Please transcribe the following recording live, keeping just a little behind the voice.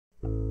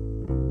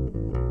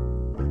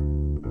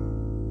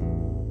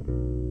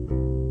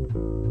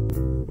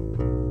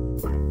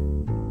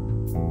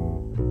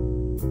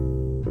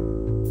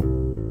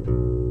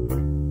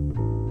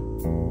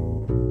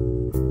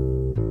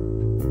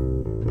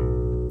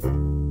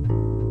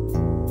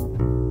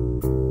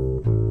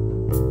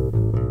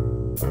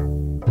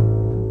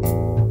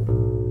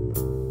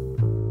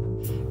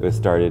It was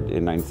started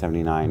in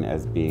 1979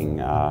 as being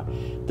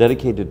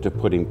dedicated to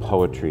putting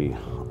poetry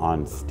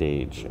on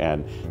stage.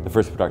 And the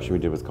first production we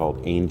did was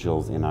called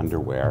Angels in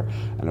Underwear,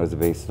 and it was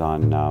based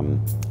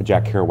on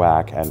Jack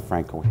Kerouac and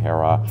Frank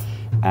O'Hara.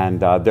 And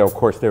there, of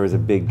course, there was a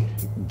big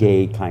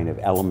gay kind of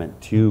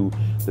element to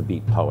the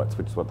beat poets,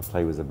 which is what the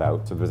play was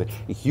about. So there was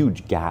a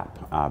huge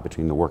gap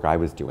between the work I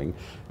was doing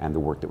and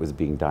the work that was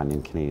being done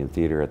in Canadian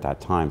theatre at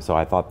that time. So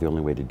I thought the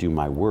only way to do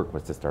my work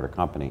was to start a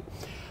company.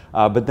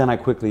 But then I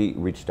quickly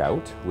reached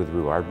out with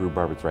Rhubarb.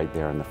 Rhubarb was right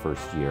there in the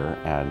first year,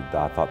 and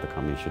I thought the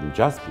company shouldn't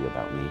just be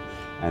about me.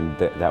 And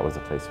that was a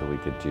place where we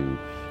could do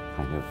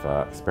kind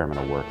of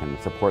experimental work and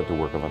support the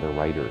work of other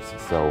writers.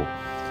 So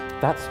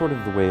that's sort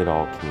of the way it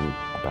all came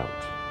about.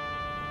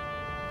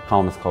 A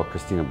columnist called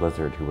Christina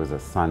Blizzard, who was a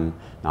Sun,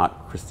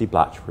 not Christy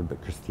Blatchford,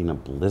 but Christina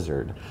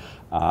Blizzard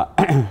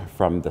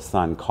from The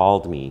Sun,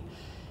 called me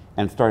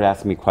and started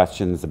asking me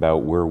questions about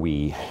were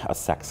we a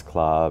sex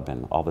club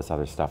and all this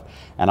other stuff.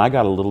 And I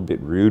got a little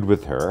bit rude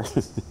with her,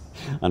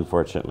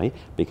 unfortunately,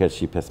 because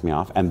she pissed me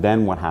off. And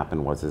then what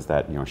happened was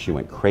that she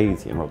went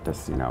crazy and wrote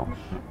this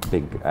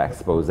big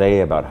expose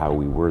about how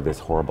we were this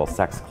horrible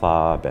sex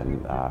club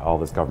and all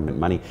this government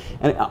money.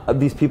 And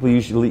these people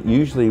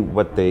usually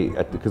what they,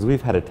 because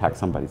we've had attacked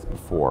some buddies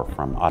before,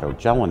 from Otto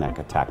Jelinek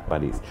attacked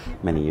buddies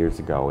many years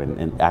ago,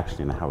 and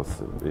actually in the House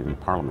in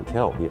Parliament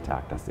Hill, he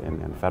attacked us in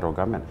the federal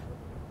government.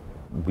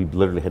 We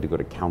literally had to go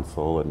to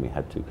council, and we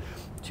had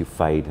to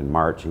fight and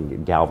march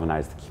and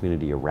galvanize the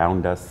community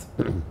around us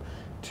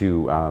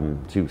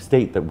to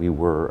state that we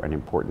were an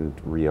important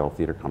real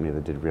theater company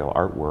that did real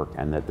artwork,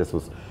 and that this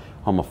was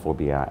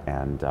homophobia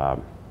and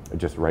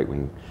just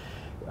right-wing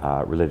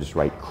religious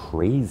right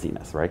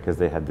craziness, right? Because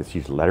they had this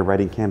huge letter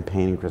writing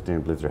campaign, and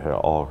Christina Blizzard had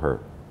all her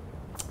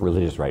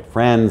religious right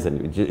friends,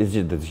 and it's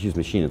just this huge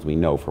machine, as we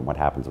know from what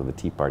happens with the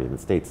Tea Party in the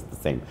States. It's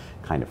the same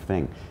kind of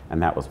thing,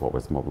 and that was what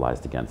was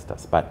mobilized against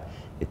us, but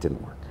it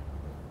didn't work.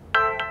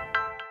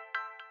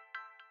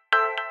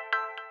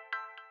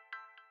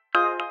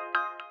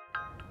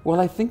 Well,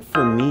 I think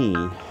for me,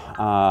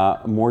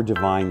 More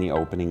Divine, the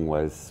opening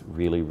was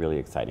really, really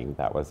exciting.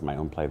 That was my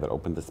own play that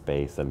opened the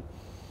space, and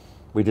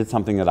we did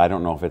something that I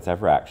don't know if it's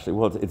ever actually,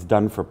 well, it's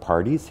done for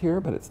parties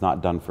here, but it's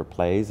not done for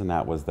plays, and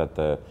that was that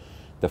the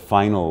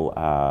final,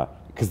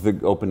 because the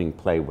opening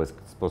play was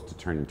supposed to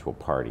turn into a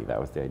party,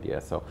 that was the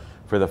idea. So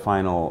for the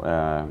final,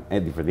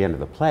 for the end of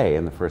the play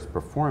and the first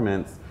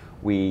performance,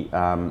 we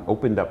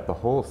opened up the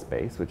whole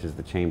space, which is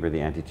the chamber,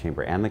 the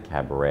antechamber, and the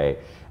cabaret,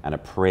 and a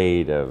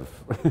parade of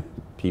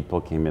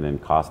people came in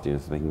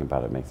costumes. Thinking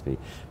about it makes me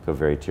feel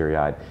very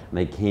teary-eyed. And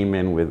they came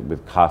in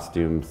with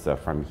costumes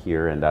from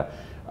here, and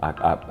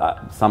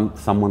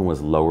someone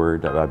was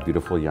lowered, a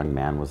beautiful young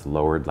man was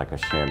lowered like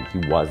he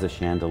was a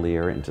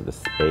chandelier into the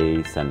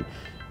space, and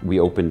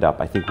we opened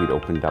up, I think we'd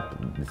opened up,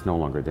 it's no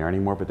longer there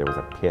anymore, but there was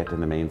a pit in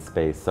the main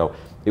space, so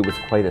it was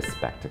quite a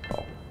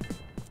spectacle.